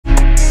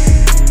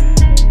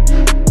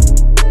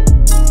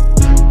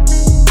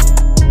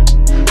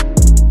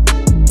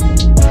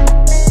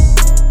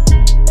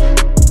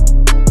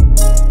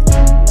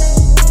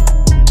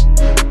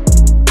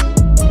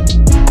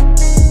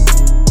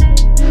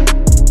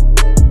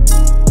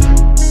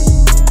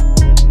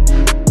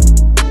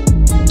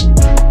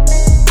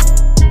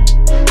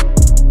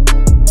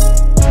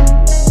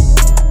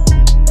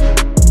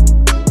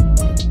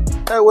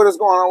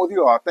with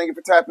you all? Thank you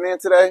for tapping in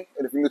today.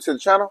 And if you're new to the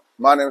channel,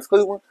 my name is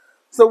Cleveland.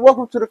 So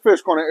welcome to the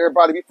Fish Corner,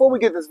 everybody. Before we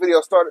get this video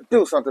started,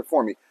 do something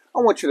for me. I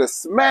want you to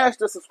smash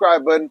the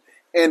subscribe button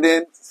and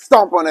then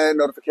stomp on that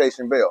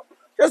notification bell.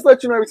 Just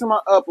let you know every time I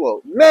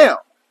upload. Now,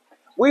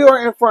 we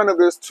are in front of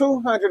this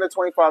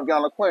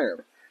 225-gallon aquarium.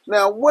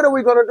 Now, what are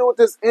we going to do with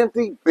this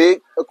empty,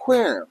 big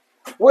aquarium?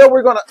 Well,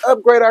 we're going to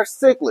upgrade our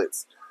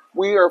cichlids.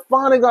 We are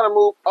finally going to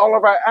move all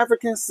of our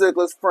African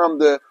cichlids from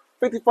the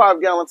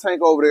 55-gallon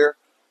tank over there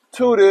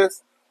to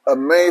this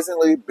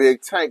amazingly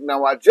big tank.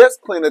 Now, I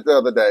just cleaned it the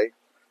other day.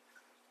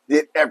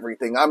 Did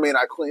everything. I mean,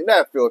 I cleaned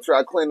that filter.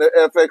 I cleaned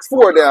the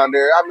FX4 down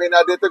there. I mean,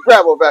 I did the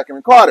gravel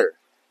vacuuming. Carter.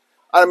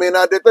 I mean,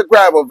 I did the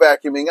gravel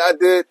vacuuming. I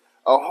did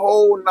a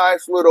whole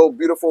nice little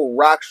beautiful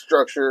rock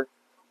structure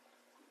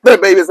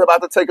that baby's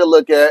about to take a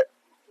look at,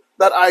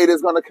 that Ida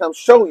is going to come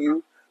show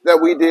you that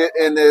we did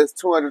in this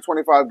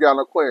 225-gallon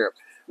aquarium.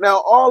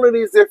 Now, all of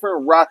these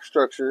different rock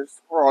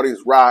structures, or all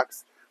these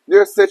rocks,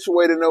 they're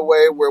situated in a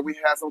way where we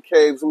have some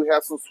caves, we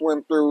have some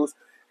swim-throughs,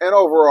 and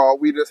overall,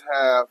 we just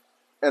have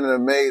an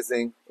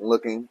amazing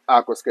looking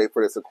aquascape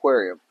for this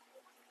aquarium.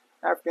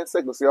 African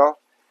cichlids, y'all.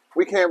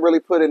 We can't really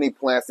put any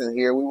plants in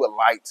here. We would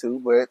like to,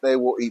 but they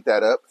will eat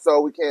that up, so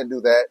we can't do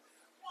that.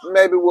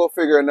 Maybe we'll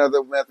figure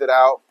another method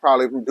out.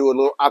 Probably do a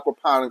little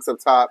aquaponics up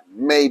top,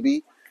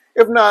 maybe.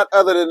 If not,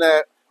 other than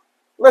that,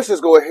 let's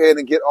just go ahead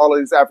and get all of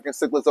these African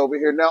cichlids over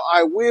here. Now,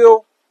 I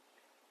will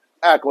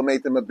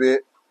acclimate them a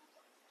bit.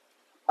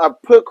 I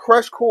put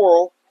crushed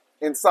coral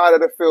inside of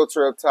the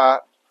filter up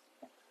top.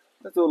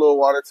 Let's do a little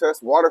water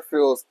test. Water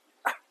feels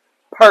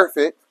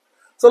perfect.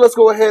 So let's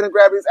go ahead and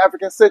grab these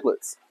African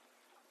cichlids.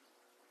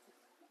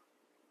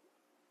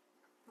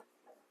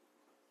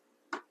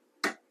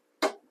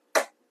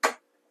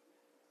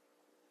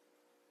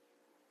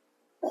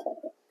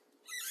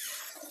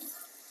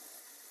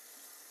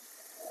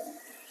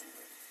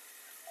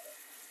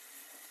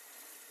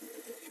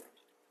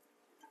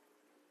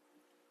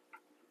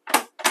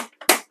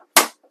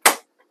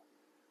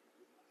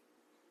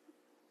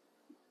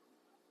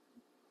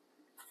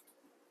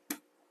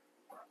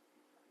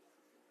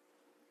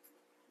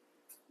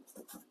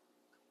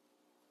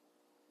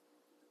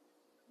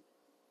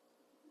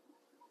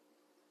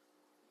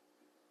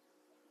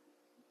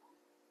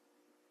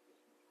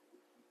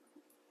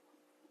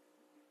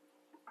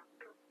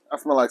 I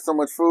smell like so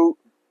much food.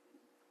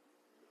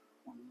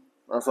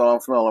 That's all I'm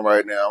smelling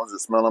right now. I'm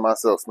just smelling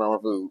myself, smelling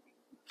food.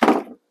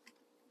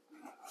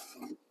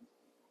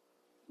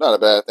 Not a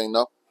bad thing,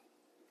 though.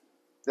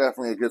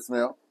 Definitely a good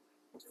smell.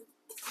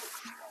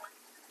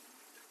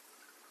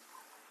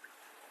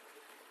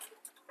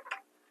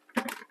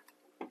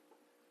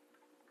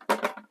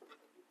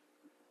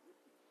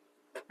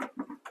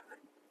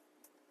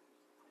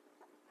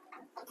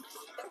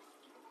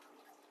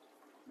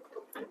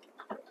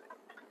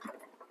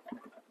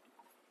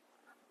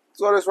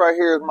 So this right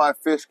here is my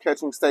fish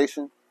catching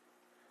station.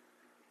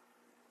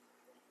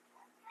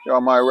 Y'all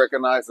might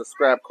recognize the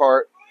scrap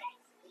cart.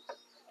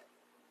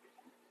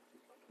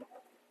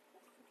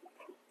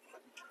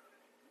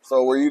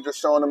 So were you just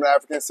showing them the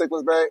African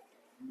cichlids, babe?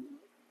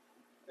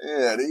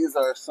 Yeah, these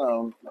are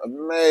some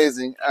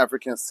amazing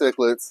African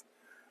cichlids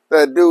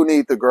that do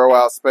need to grow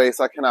out space.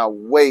 I cannot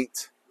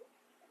wait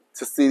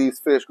to see these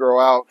fish grow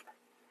out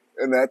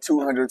in that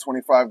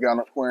 225-gallon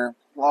aquarium.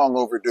 Long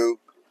overdue.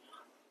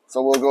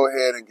 So we'll go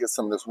ahead and get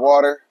some of this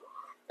water.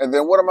 And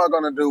then what am I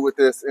going to do with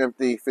this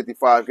empty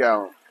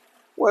 55-gallon?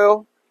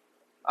 Well,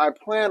 I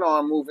plan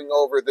on moving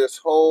over this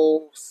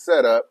whole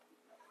setup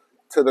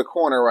to the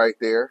corner right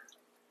there.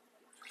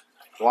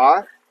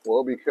 Why?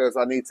 Well, because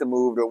I need to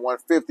move the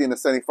 150 and the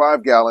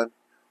 75-gallon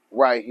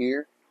right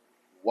here.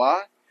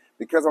 Why?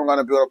 Because I'm going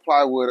to build a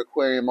plywood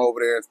aquarium over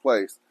there in its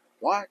place.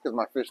 Why? Because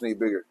my fish need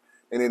bigger.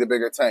 They need a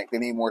bigger tank. They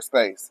need more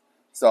space.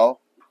 So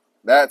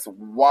that's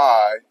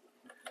why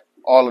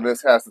all of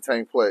this has to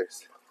take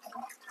place.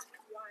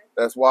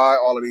 That's why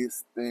all of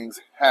these things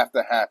have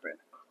to happen.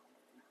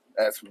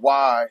 That's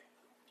why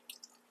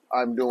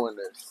I'm doing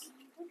this.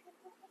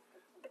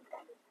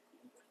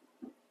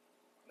 You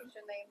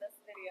should name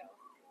this video,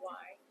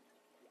 Why?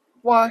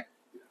 Why?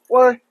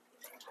 Why?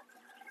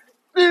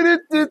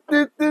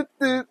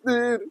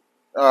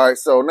 All right,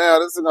 so now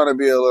this is going to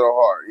be a little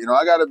hard. You know,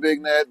 I got a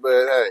big net,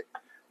 but hey,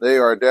 they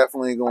are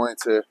definitely going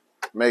to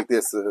make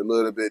this a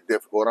little bit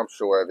difficult. I'm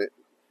sure of it.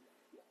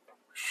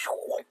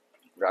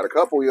 Got a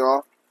couple,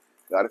 y'all.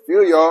 Got a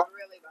few, y'all.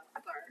 Really about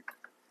to start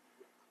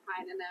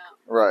hiding out.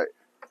 Right.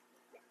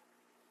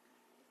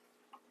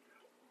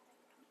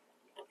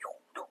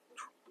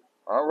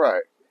 All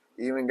right.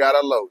 Even got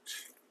a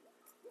loach.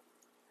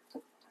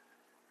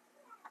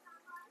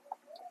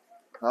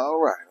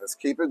 All right, let's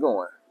keep it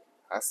going.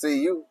 I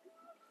see you.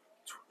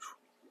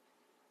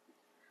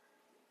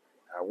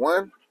 Got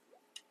one.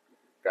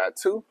 Got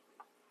two.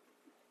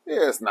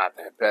 Yeah, it's not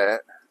that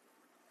bad.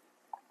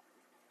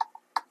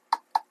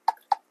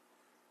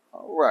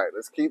 All right,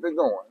 let's keep it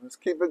going. Let's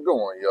keep it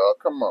going, y'all.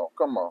 Come on,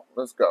 come on.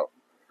 Let's go.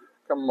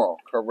 Come on.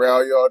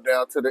 Corral y'all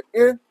down to the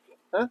end.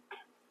 Huh?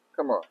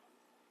 Come on.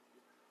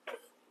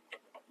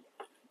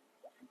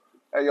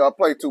 Hey, y'all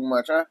play too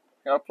much, huh?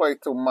 Y'all play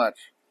too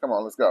much. Come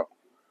on, let's go.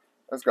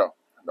 Let's go.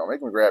 Don't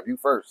make me grab you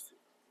first.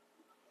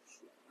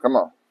 Come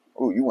on.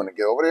 Ooh, you want to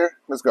get over there?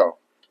 Let's go.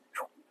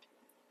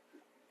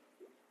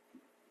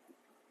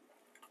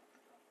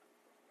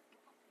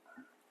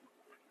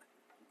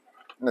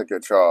 Look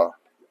at y'all.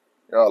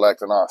 Y'all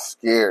acting all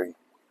scary.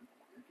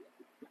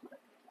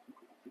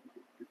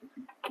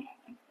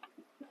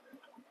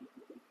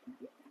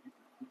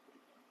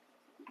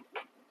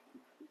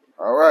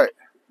 All right.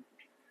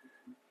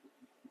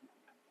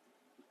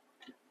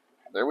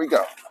 There we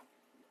go.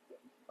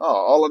 Oh,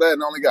 all of that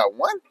and only got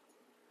one?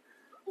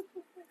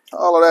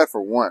 All of that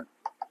for one.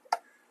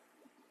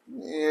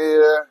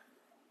 Yeah.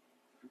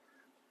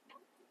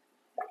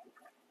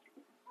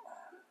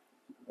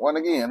 One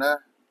again, huh?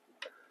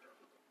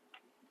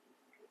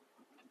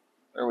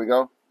 There we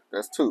go.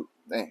 That's two.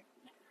 Dang.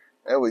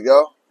 There we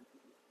go.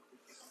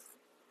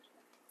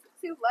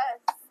 Two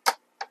less.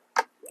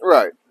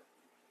 Right.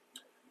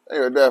 They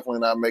are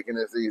definitely not making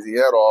this easy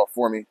at all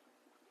for me.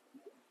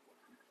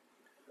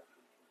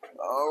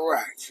 All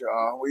right,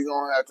 y'all. We're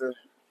going to have to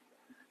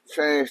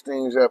change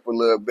things up a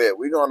little bit.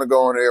 We're going to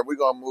go in there. We're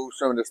going to move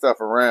some of this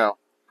stuff around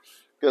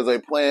because they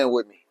playing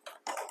with me,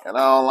 and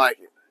I don't like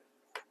it.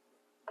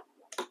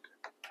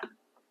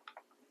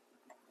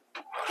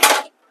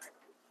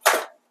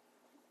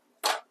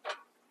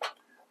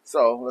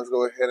 So let's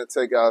go ahead and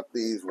take out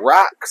these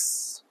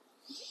rocks.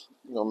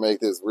 I'm going to make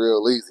this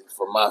real easy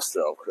for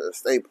myself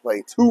because they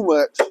play too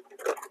much.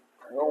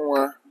 I don't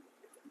want.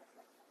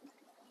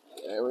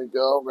 There we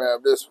go.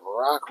 Grab this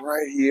rock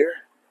right here.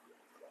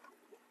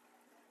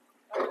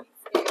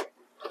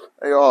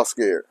 They all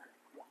scared.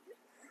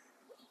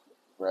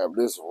 Grab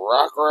this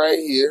rock right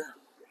here.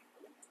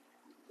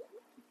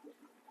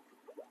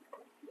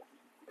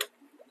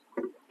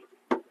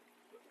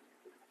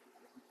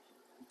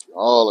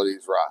 All of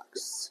these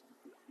rocks.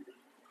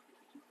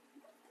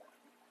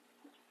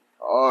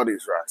 All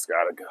these rocks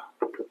gotta go.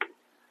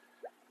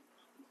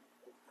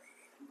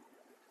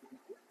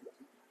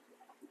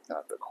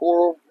 Got the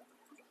coral.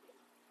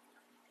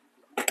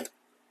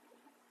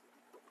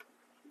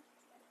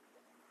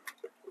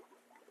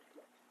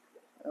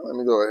 And let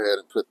me go ahead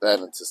and put that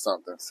into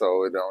something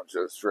so it don't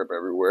just drip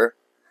everywhere.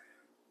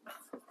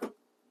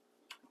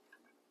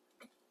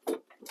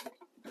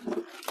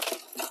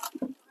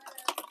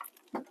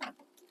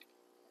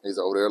 He's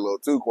over there a little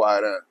too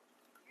quiet, huh?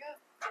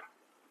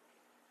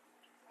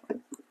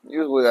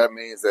 Usually that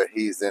means that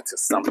he's into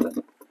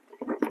something.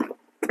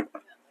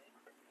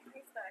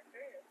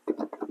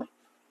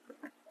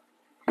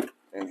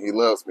 And he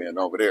loves being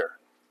over there.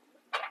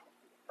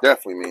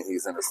 Definitely means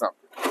he's into something.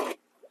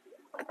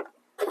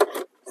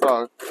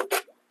 So,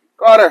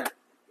 Carter.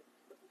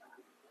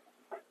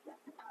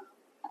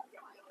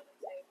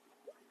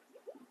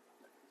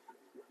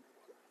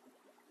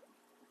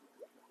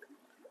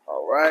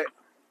 All right.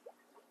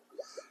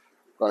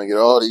 Gonna get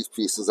all these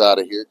pieces out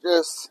of here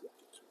just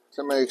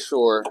to make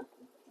sure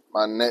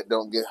my net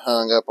don't get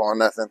hung up on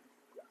nothing.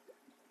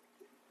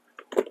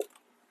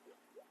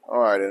 All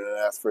right, and then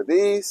as for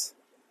these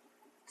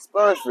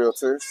sponge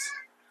filters,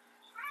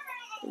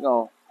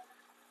 we're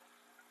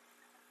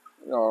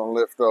gonna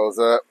lift those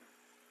up.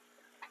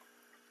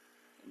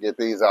 Get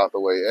these out the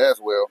way as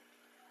well.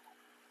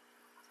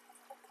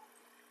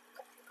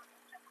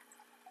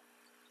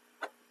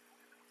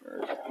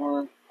 There's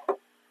one.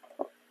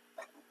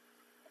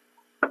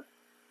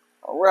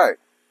 All right.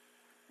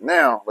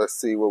 Now let's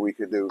see what we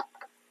could do.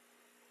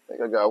 I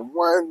think I got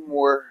one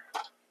more.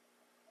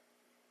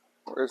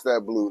 Where's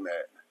that blue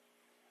net?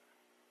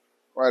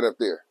 Right up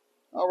there.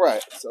 All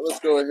right. So let's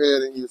go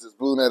ahead and use this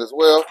blue net as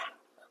well.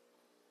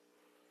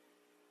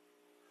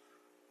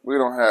 We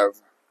don't have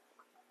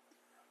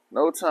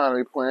no time to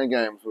be playing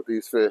games with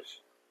these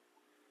fish.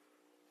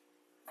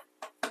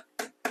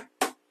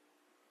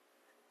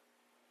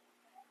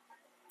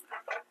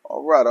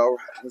 All right.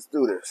 Let's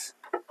do this.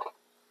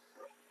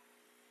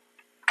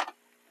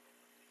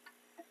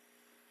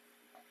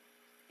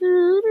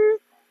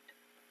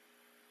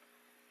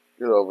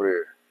 Get over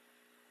there.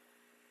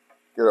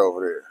 Get over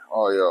there.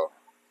 Oh, y'all.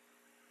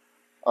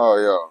 Oh,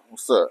 y'all.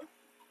 What's up?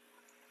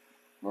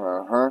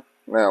 Uh-huh.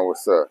 Now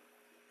what's up?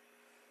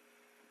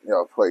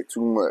 Y'all play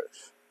too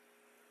much.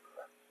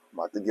 I'm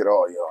about to get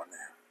all y'all now.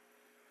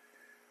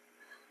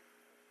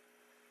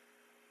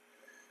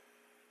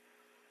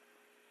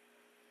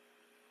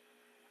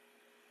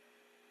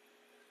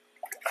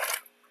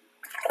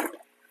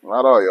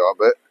 Not all y'all,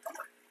 but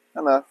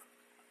enough.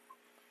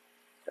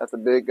 Got the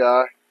big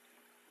guy.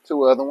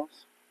 Two other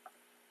ones.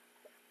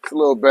 It's a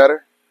little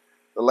better.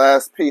 The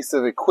last piece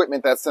of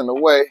equipment that's in the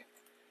way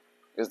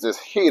is this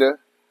heater.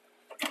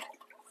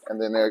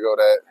 And then there go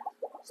that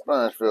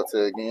sponge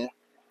filter again.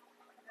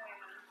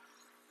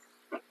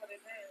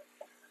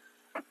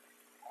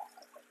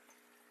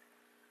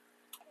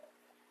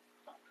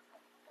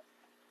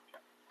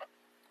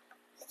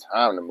 It's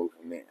time to move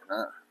them in,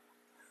 huh?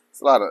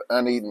 It's a lot of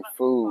uneaten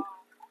food.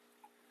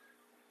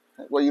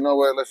 Well, you know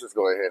what? Let's just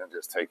go ahead and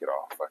just take it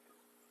off.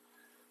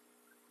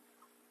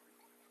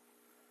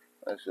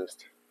 Let's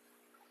just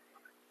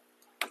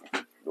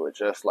Do it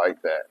just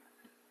like that.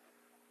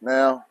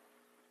 Now,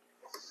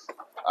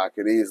 I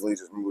could easily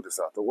just move this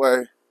out the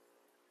way.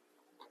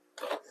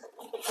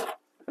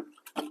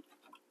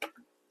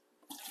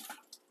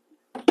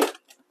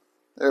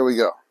 There we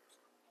go.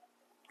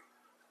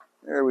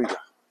 There we go.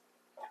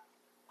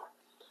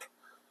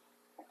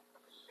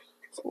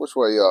 So which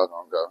way y'all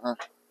gonna go, huh?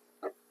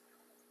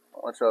 I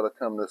want y'all to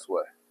come this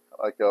way.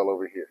 I like y'all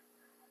over here.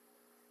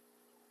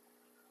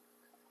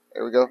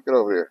 There we go. Get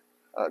over here.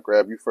 I'll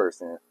grab you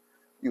first, then.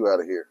 You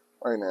out of here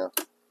right now.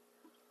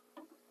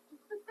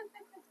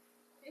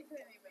 He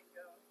couldn't even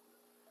go.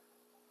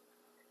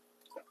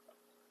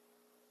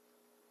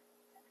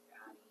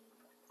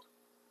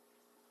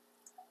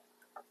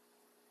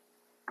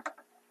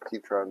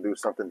 Keep trying to do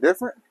something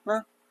different,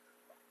 huh?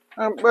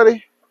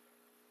 Buddy.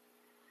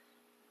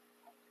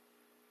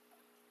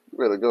 You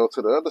better go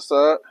to the other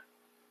side.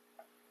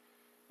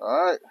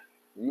 All right.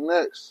 You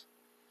next.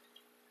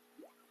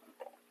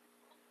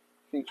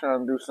 Keep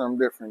trying to do something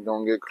different.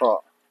 Don't get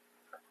caught.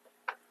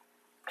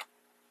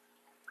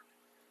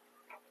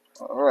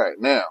 All right.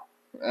 Now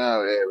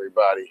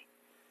everybody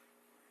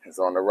is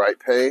on the right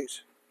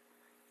page.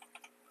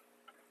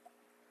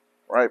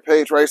 Right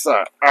page, right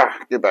side.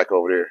 Get back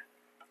over there.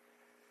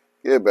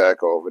 Get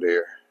back over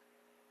there.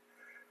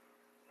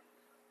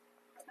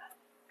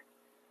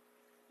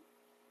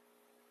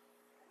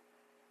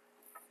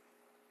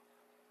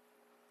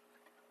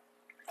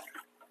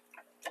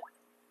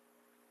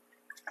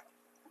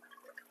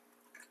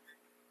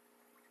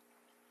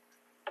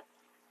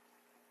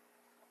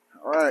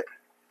 All right.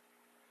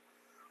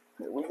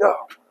 Here we go.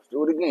 Let's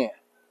do it again.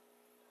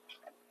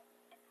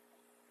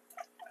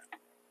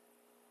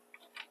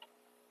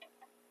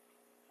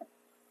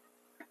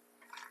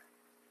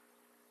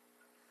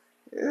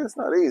 Yeah, it's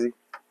not easy.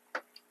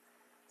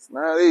 It's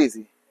not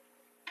easy.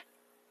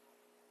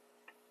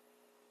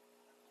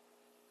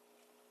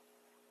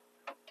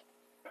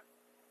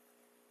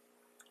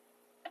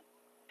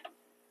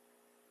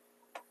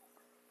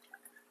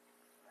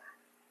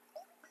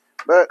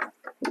 But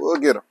we'll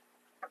get them.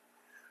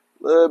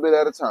 A little bit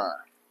at a time.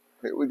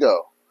 Here we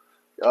go.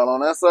 Y'all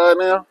on that side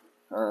now?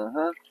 Oh, damn,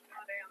 that was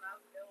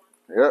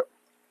a good one. Yep.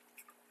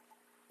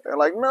 They're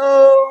like,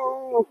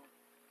 no.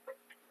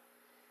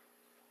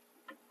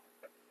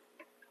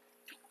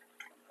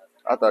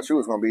 I thought she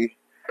was going to be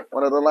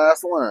one of the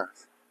last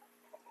ones.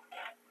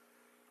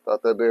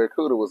 Thought that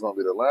barracuda was going to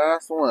be the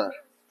last one. He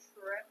was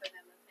tripping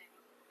in the thing.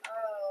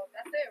 Oh,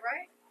 that's it,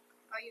 right?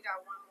 Oh, you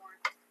got one more.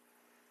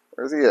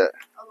 Where's he at?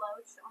 A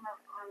loach on the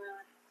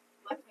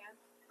left hand.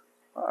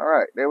 All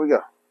right, there we go.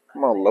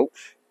 Come on,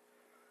 Loach.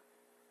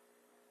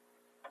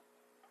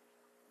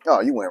 Oh,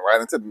 you went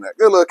right into the net.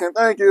 Good looking.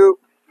 Thank you.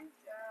 Good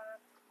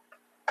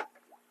job.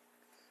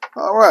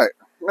 All right.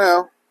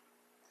 Now,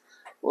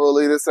 we'll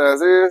leave this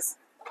as is.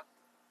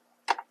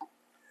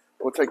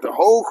 We'll take the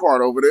whole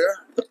card over there.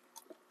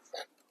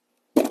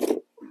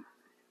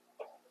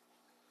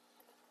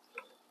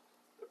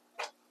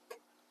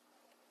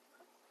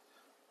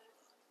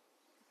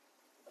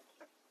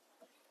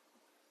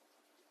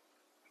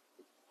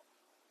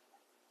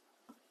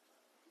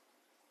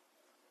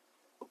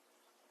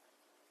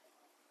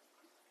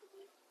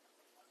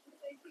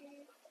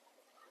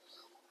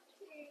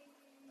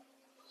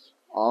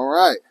 All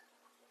right.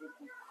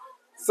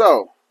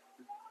 So,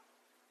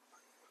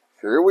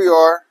 here we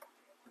are.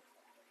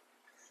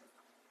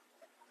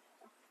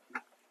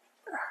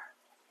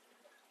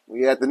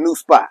 We at the new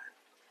spot.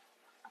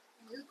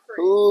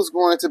 Who's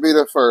going to be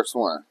the first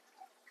one?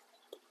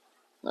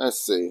 Let's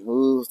see.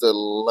 Who's the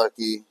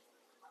lucky?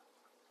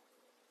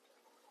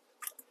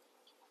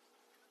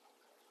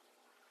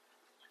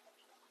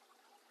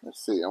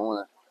 Let's see. I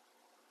want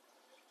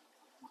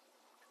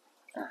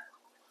to.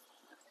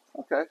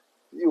 Okay.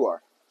 You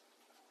are.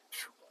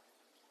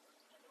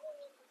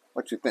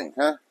 What you think,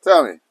 huh?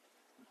 Tell me.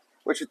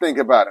 What you think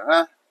about it,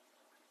 huh?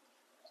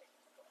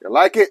 You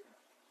like it?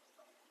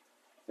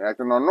 You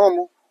acting on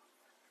normal?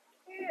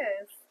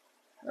 Yes.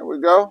 There we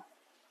go.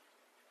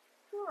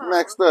 Oh.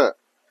 Next up.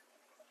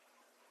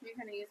 You're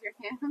going to use your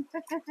hand.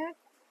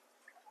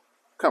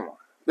 Come on.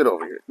 Get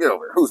over here. Get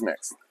over here. Who's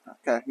next?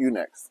 Okay, you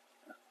next.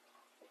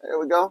 There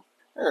we go.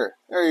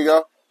 There you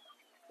go.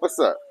 What's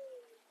up?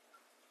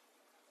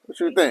 What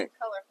you think?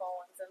 Colorful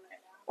ones in there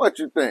now. What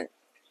you think?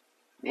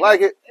 You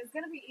like it? It's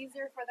going to be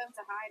easier for them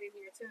to hide in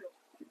here, too.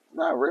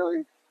 Not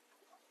really.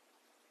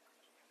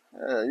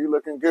 Yeah, you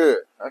looking good.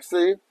 I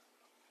see.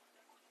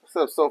 What's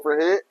up, Sofa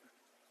Head?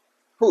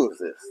 Who is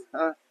this?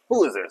 Huh?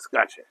 Who is this?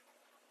 Gotcha.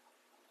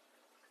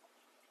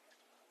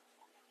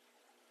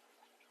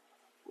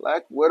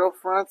 Black Widow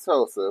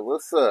Frontosa.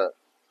 What's up?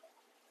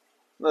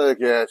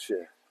 Look at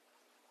you.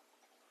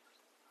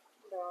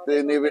 No,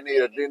 Didn't even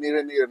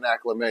need an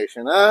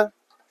acclamation, huh?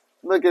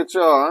 Look at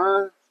y'all,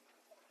 huh?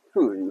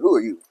 Who are you? Who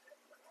are you?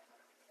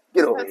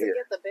 Get over to here.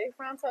 get the big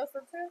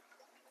Frontosa, too?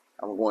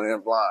 I'm going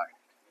in blind.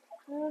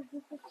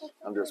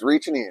 I'm just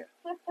reaching in.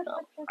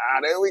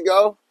 There we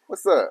go.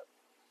 What's up?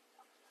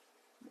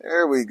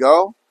 There we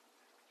go.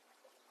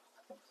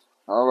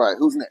 All right,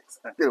 who's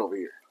next? Get over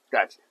here.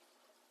 Gotcha.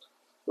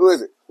 Who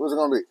is it? Who's it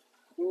gonna be?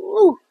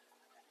 Woo!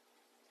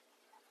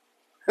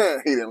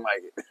 He didn't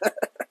like it.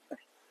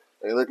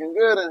 They looking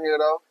good in here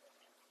though.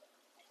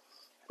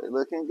 They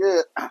looking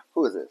good.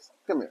 Who is this?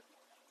 Come here.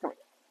 Come here.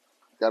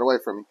 Got away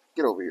from me.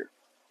 Get over here.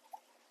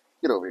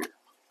 Get over here.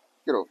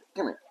 Get over here.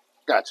 Come here.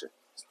 Gotcha.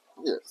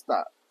 Yeah,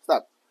 stop.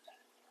 Stop.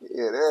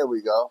 Yeah, there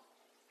we go.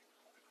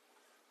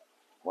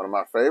 One of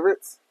my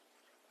favorites.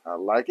 I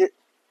like it.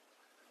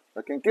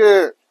 Looking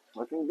good.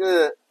 Looking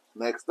good.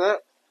 Next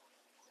up.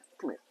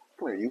 Come here.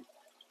 Come here, you.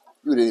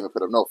 You didn't even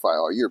put up no fire.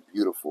 Oh, you're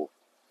beautiful.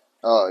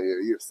 Oh, yeah,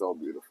 you're so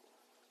beautiful.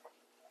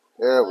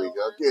 There we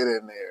go. Get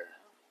in there.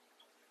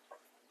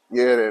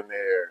 Get in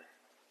there.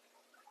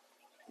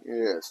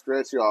 Yeah,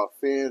 stretch y'all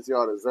fins.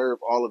 Y'all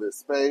deserve all of this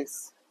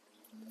space.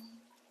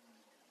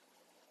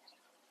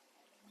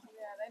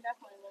 Yeah, they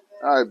definitely look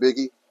good. All right,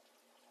 Biggie.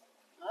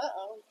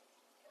 Uh-oh.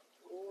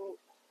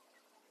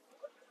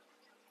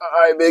 All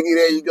right, Biggie.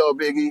 There you go,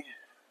 Biggie.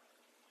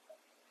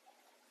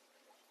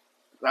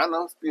 I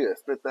know. Yeah,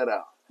 spit that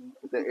out.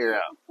 Get that air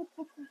out.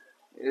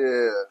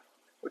 Yeah.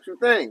 What you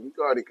think? You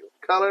already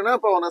coloring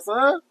up on us,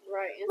 huh?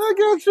 Right. Look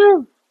at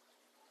you.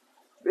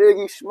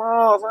 Biggie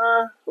Smalls,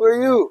 huh? Who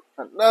are you?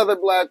 Another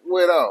Black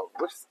Widow.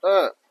 What's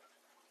up?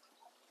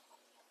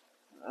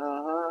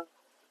 Uh-huh.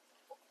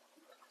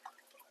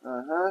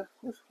 Uh-huh.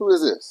 Who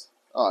is this?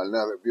 Oh,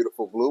 another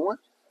beautiful blue one.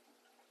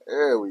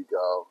 There we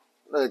go.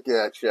 Look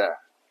at ya.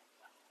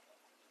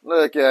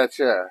 Look at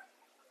ya.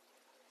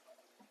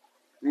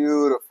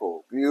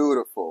 Beautiful.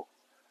 Beautiful.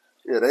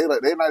 Yeah, they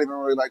not even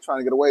really like trying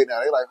to get away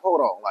now. They like, hold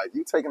on, like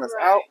you taking us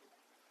out?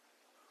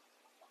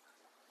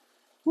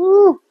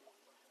 Woo!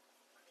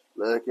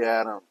 Look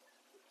at them.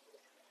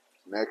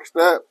 Next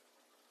up,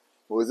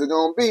 who is it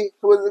gonna be?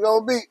 Who is it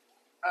gonna be?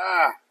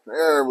 Ah,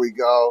 there we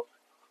go.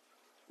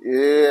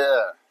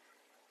 Yeah.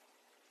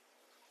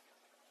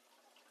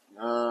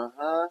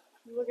 Uh-huh.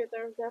 Look at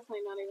them, definitely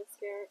not even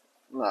scared.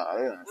 Nah,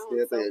 they're not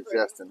scared. So They're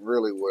adjusting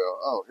really well.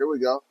 Oh, here we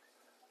go.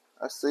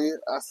 I see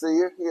it. I see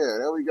it. Yeah,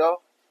 there we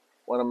go.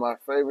 One of my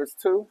favorites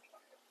too.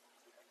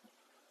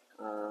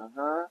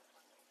 Uh-huh.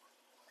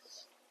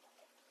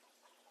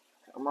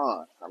 Come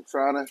on. I'm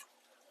trying to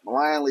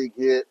blindly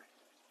get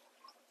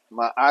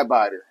my eye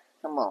biter.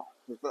 Come on.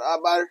 Is the eye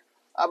biter?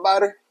 Eye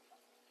biter?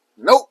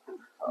 Nope.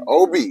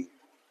 OB.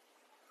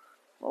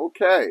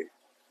 Okay.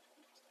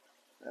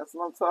 That's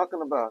what I'm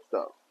talking about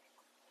though.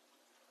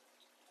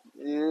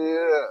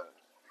 Yeah.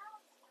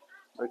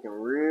 Looking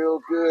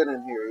real good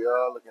in here,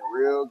 y'all. Looking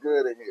real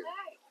good in here.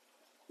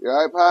 You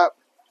alright, Pop?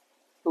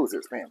 Who's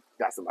this, man?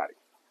 Got somebody.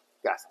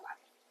 Got somebody.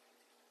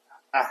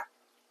 Ah.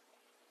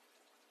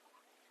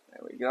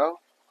 There we go.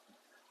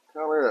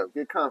 Color up.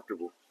 Get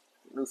comfortable.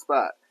 New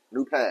spot.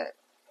 New pad.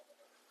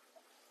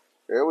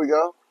 There we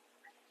go.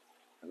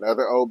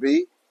 Another OB.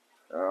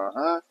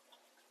 Uh-huh.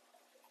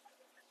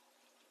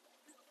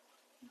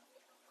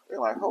 They're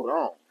like, hold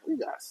on. We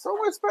got so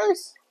much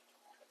space.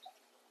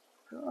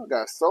 Oh,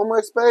 got so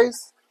much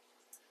space.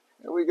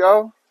 There we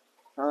go.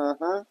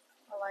 Uh-huh.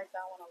 I like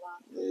that one a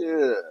lot.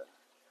 Yeah.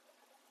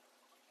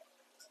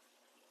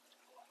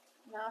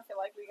 Now I feel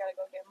like we gotta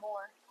go get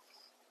more.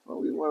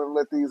 Well, we want to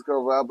let these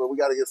go out, but we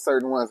got to get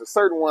certain ones. There's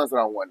certain ones that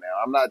I want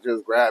now. I'm not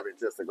just grabbing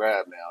just to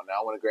grab now.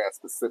 Now I want to grab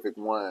specific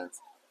ones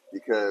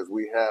because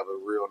we have a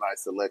real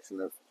nice selection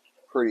of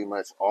pretty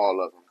much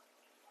all of them.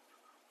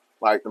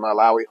 Like the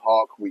Malawi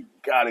Hawk, we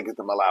got to get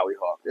the Malawi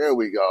Hawk. There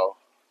we go.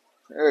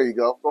 There you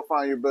go. Go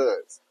find your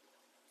buds.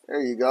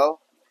 There you go.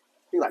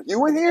 He like,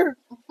 you in here?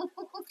 I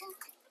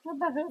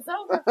thought it was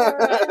over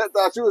for us. I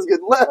thought you was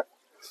getting left.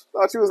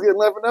 Thought you was getting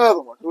left in the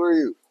other one. Who are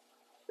you?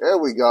 There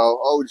we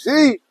go.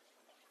 OG.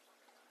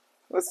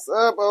 What's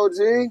up, OG?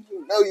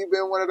 You know you've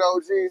been one of the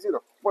OGs.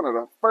 You're one of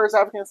the first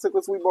African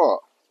cichlids we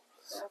bought.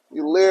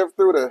 You lived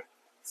through the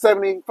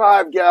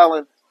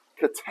 75-gallon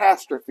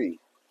catastrophe.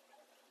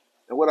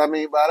 And what I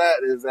mean by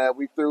that is that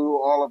we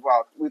threw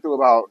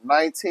about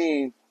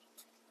 19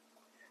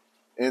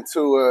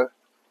 into a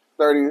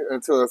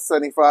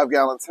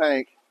 75-gallon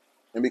tank,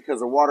 and because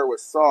the water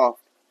was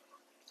soft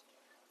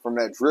from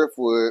that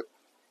driftwood,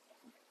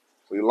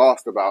 we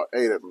lost about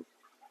 8 of them.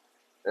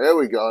 There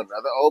we go,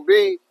 another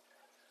OB.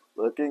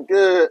 Looking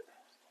good.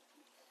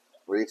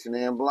 Reaching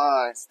in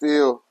blind.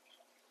 Still,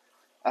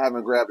 I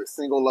haven't grabbed a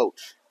single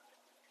loach.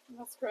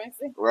 That's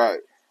crazy. Right.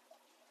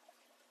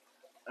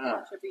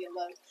 That should be a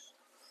loach.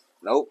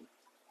 Nope.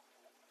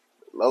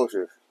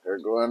 Loaches. There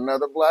goes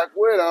another Black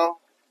Widow.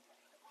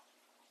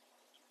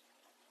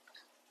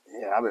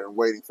 Yeah, I've been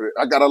waiting for it.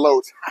 I got a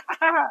loach.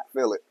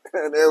 Feel it.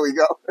 There we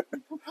go.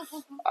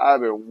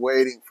 I've been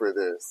waiting for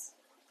this.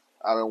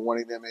 I've been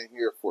wanting them in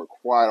here for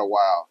quite a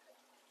while.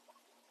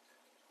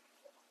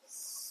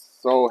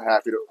 So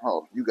happy to,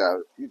 oh, you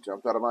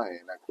jumped out of my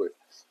hand that quick.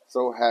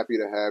 So happy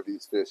to have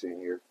these fish in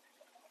here.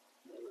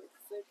 They look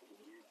sick in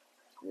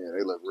here. Yeah,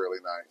 they look really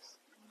nice.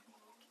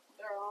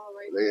 They're all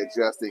right They're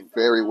there. adjusting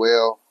very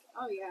well.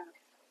 Oh, yeah.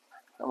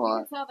 Come on.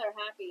 You can tell they're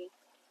happy.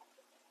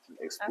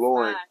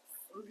 Exploring.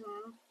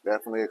 Mm-hmm.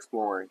 Definitely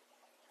exploring.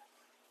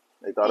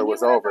 They thought it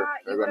was over.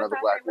 There's another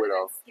Black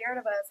Widow. Scared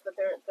of us, but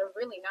they're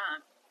really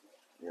not.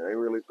 Yeah, they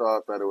really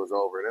thought that it was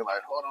over. They're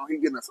like, hold on, he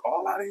getting us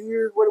all out of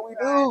here? What do we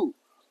do?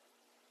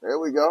 There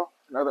we go.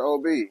 Another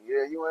OB.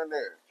 Yeah, you in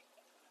there.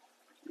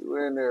 You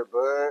in there,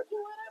 bud.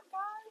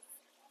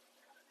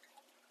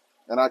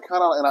 And I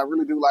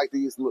really do like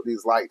these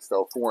lights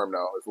though for him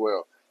though as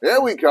well.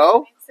 There we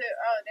go. Me too.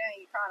 Oh,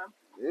 dang, you caught him.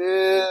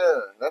 Yeah,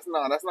 that's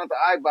not the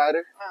eye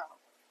biter. Oh.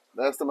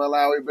 That's the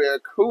Malawi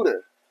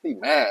Barracuda. He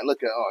mad.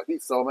 Look at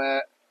he's so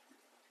mad.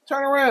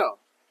 Turn around.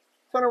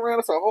 Turn around.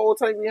 There's a whole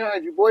tank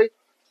behind you, boy.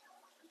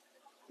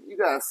 You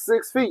got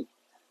 6 feet.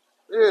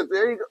 Yeah,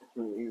 there you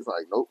go. He's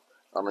like, nope.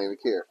 I don't even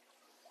care.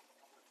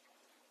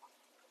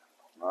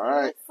 All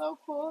right. It's so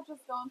cool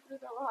just going through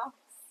the rocks.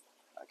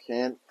 I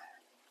can't.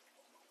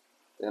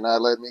 They're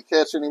not letting me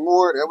catch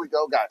anymore. There we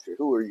go. Got you.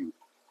 Who are you?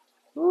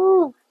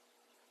 Woo.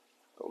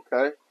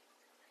 Okay.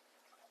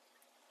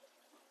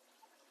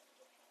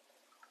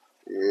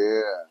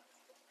 Yeah.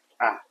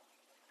 Ah.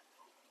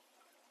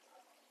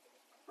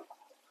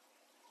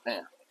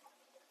 Man.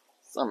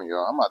 Some of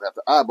y'all, I'm about to have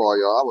to eyeball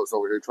y'all. I was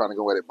over here trying to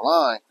go at it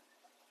blind.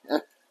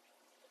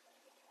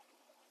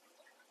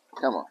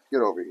 Come on.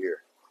 Get over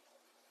here.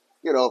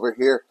 Get over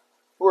here.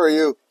 Who are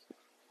you?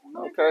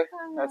 Okay.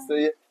 I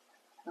see you.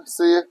 I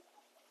see you.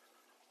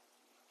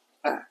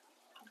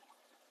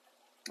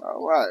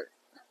 All right.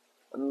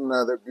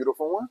 Another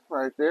beautiful one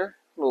right there.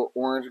 Little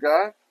orange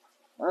guy.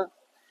 Huh?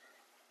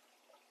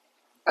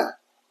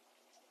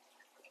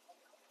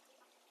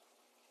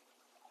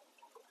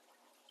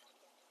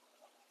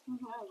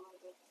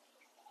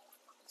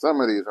 Some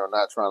of these are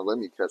not trying to let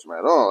me catch them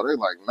at all. They're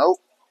like, nope.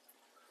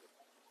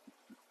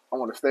 I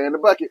want to stay in the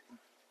bucket.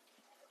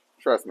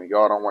 Trust me,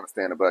 y'all don't want to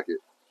stay in the bucket.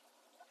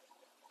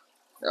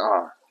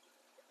 I'm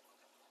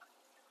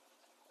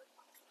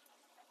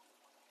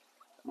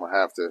going to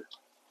have to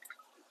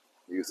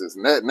use this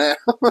net now.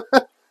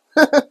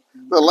 The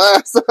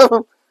last of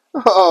them.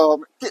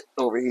 Oh, get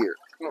over here.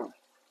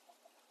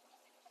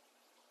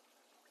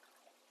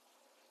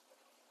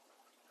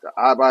 The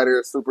eye biter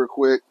is super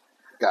quick.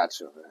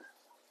 Gotcha, man.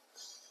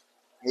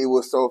 He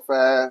was so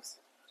fast,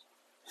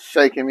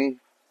 shaking me.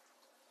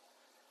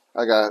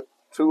 I got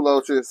 2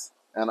 loaches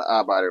and an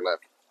eye biter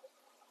left.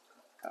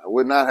 I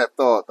would not have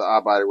thought the eye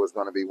biter was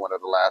going to be one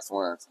of the last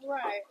ones.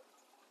 Right.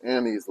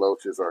 And these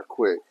loaches are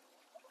quick.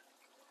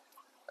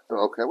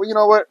 Okay, well, you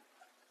know what?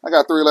 I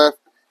got 3 left.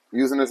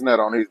 Using this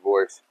net on these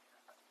boys.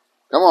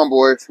 Come on,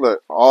 boys.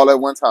 Look, all at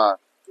one time.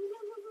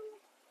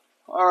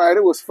 All right,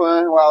 it was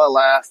fun while it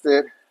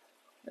lasted.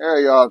 There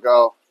y'all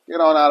go. Get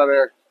on out of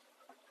there.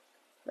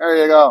 There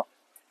you go.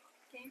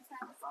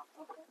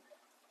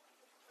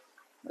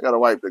 I gotta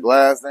wipe the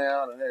glass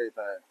down and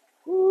everything.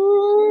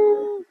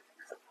 Woo.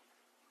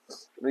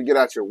 Let me get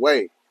out your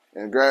way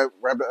and grab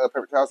the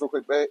paper towels real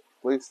quick, babe,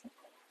 please,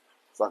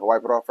 so I can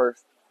wipe it off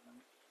first.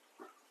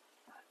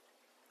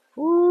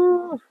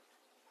 Woo.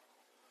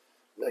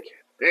 Look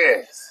at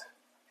this.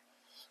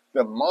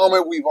 The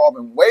moment we've all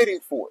been waiting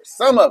for.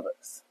 Some of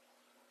us.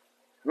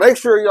 Make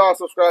sure y'all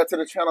subscribe to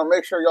the channel.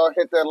 Make sure y'all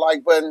hit that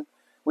like button.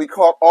 We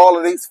caught all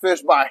of these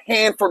fish by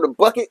hand from the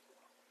bucket.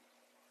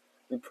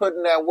 We're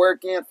putting that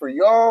work in for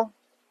y'all.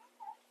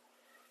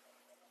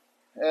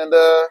 And,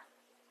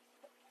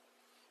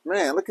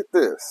 man, look at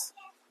this.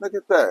 Look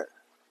at that.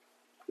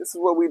 This is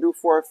what we do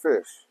for our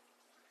fish.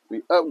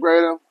 We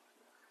upgrade them.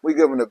 We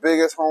give them the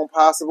biggest home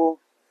possible.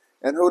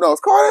 And who knows?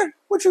 Carter,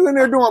 what you in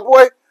there doing,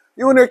 boy?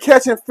 You in there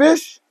catching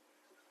fish?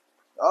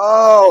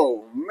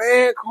 Oh,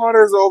 man,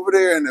 Carter's over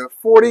there in the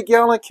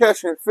 40-gallon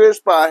catching fish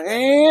by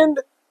hand.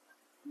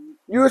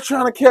 You was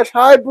trying to catch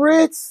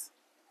hybrids?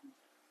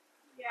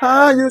 Yeah.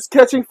 Huh? You was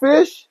catching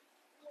fish?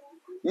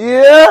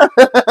 Yeah.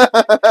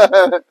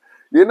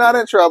 You're not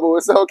in trouble.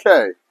 It's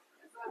okay.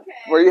 It's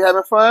okay. Were you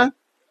having fun?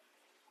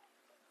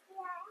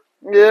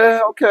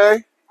 Yeah,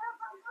 okay.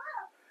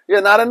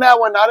 Yeah, not in that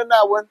one, not in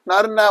that one,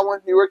 not in that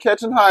one. You were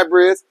catching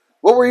hybrids.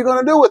 What were you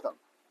going to do with them?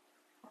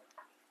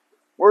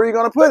 Where were you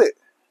going to put it?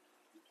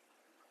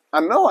 I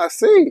know, I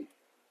see.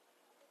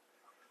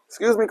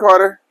 Excuse me,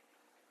 Carter.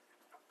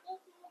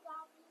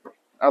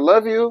 I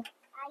love you.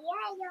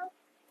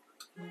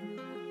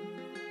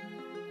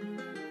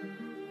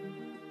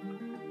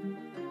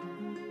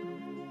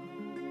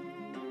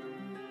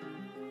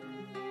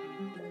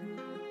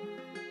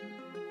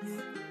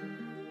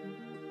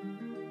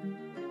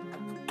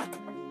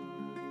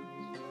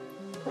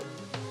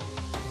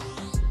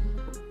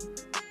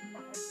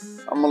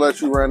 I'm going to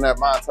let you run that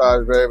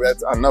montage, baby.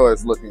 I know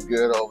it's looking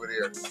good over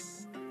there.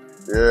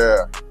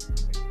 Yeah.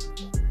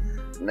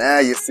 Now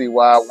you see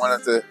why I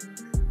wanted to,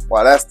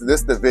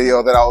 this is the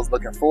video that I was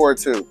looking forward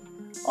to.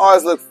 I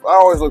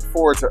always look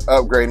forward to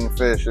upgrading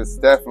fish. It's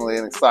definitely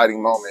an exciting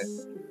moment.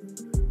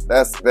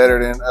 That's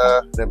better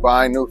than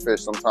buying new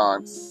fish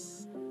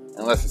sometimes.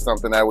 Unless it's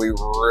something that we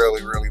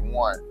really, really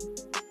want.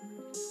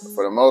 But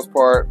for the most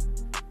part,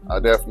 I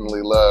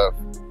definitely love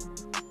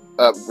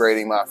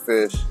upgrading my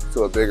fish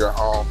to a bigger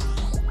home.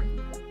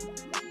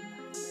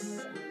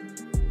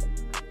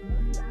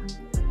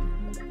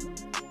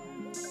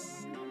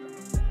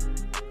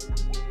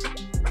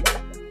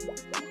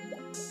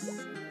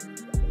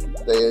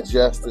 Stay in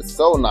adjusted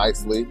so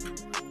nicely.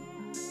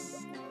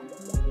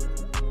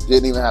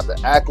 Didn't even have to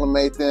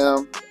acclimate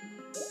them.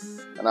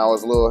 And I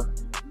was a little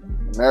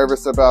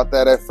nervous about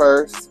that at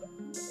first.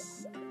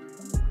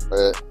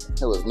 But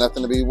it was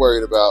nothing to be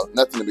worried about,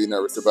 nothing to be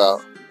nervous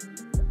about.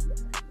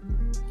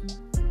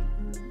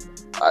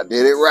 I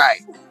did it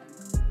right.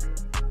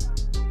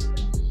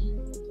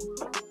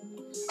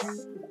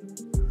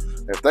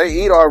 If they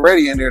eat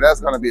already in there,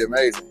 that's going to be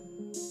amazing.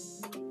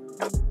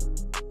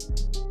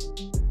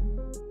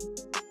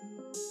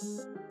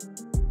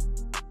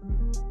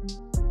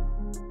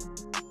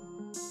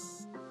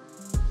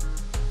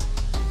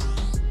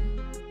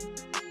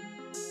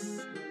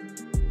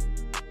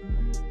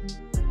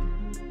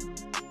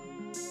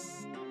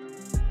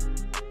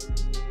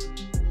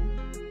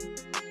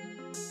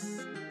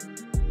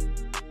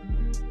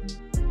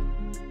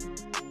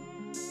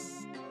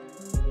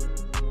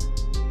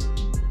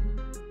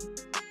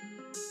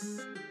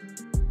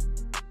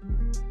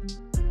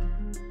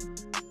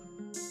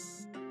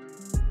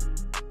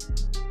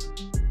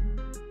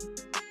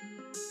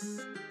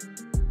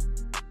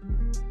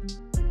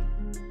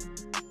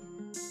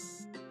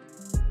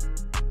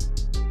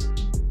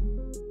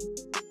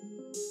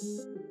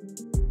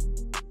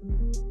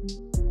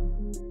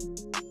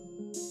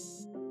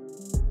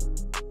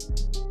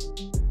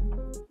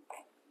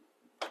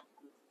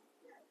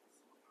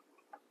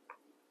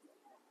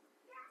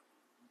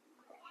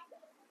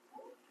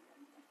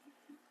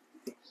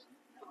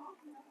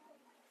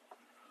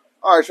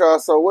 All right, y'all,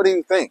 so what do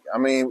you think? I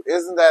mean,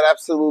 isn't that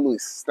absolutely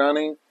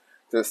stunning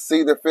to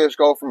see the fish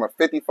go from a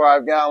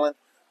 55-gallon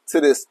to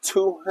this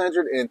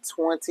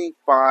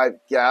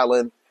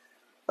 225-gallon,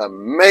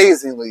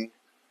 amazingly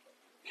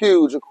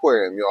huge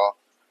aquarium, y'all?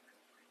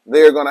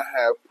 They're going to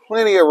have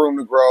plenty of room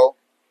to grow.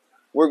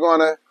 We're going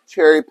to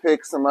cherry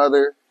pick some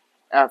other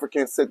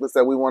African cichlids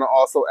that we want to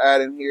also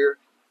add in here.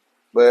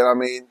 But, I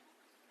mean,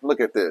 look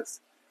at this.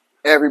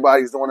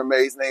 Everybody's doing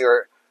amazing. They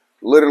are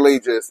literally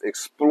just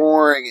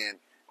exploring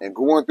and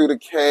going through the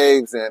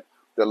caves, and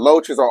the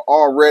loaches are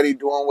already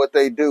doing what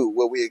they do,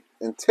 what we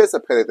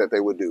anticipated that they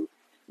would do,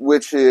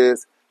 which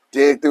is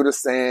dig through the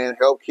sand,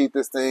 help keep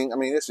this thing. I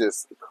mean, it's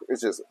just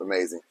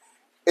amazing.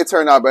 It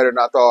turned out better than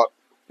I thought.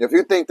 If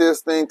you think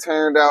this thing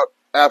turned out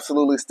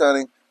absolutely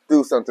stunning,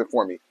 do something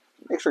for me.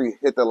 Make sure you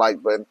hit the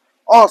like button.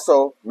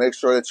 Also, make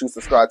sure that you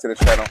subscribe to the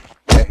channel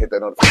and hit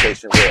that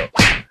notification bell.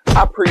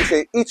 I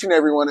appreciate each and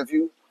every one of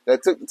you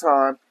that took the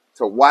time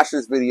to watch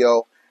this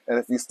video. And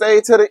if you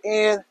stayed to the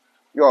end,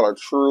 y'all are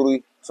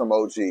truly some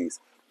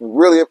OGs. We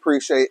really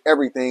appreciate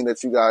everything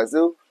that you guys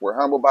do. We're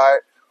humbled by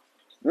it.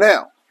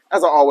 Now,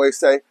 as I always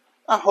say,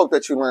 I hope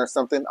that you learned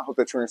something. I hope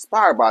that you're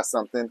inspired by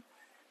something.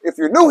 If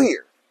you're new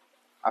here,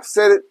 I've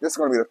said it, this is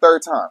going to be the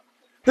third time.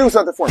 Do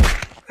something for me.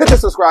 Hit the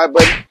subscribe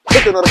button,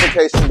 hit the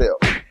notification bell.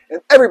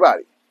 And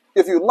everybody,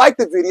 if you like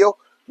the video,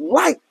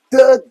 like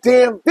the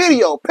damn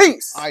video.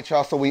 Peace. All right,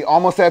 y'all, so we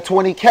almost at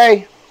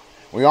 20K.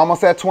 We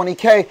almost at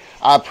 20K.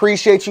 I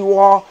appreciate you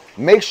all.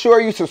 Make sure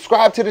you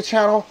subscribe to the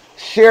channel,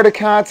 share the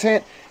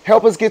content,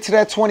 help us get to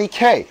that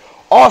 20K.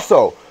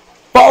 Also,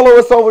 follow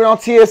us over on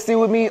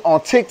TFC with me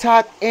on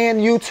TikTok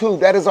and YouTube.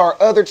 That is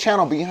our other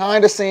channel,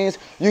 behind the scenes.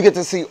 You get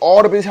to see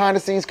all the behind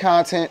the scenes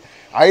content.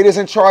 Aida's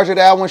in charge of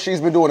that one.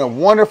 She's been doing a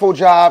wonderful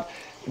job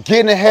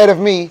getting ahead of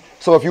me.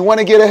 So if you want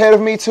to get ahead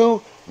of me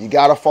too, you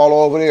got to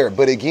follow over there.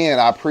 But again,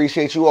 I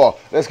appreciate you all.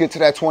 Let's get to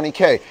that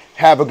 20K.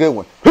 Have a good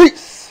one.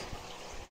 Peace.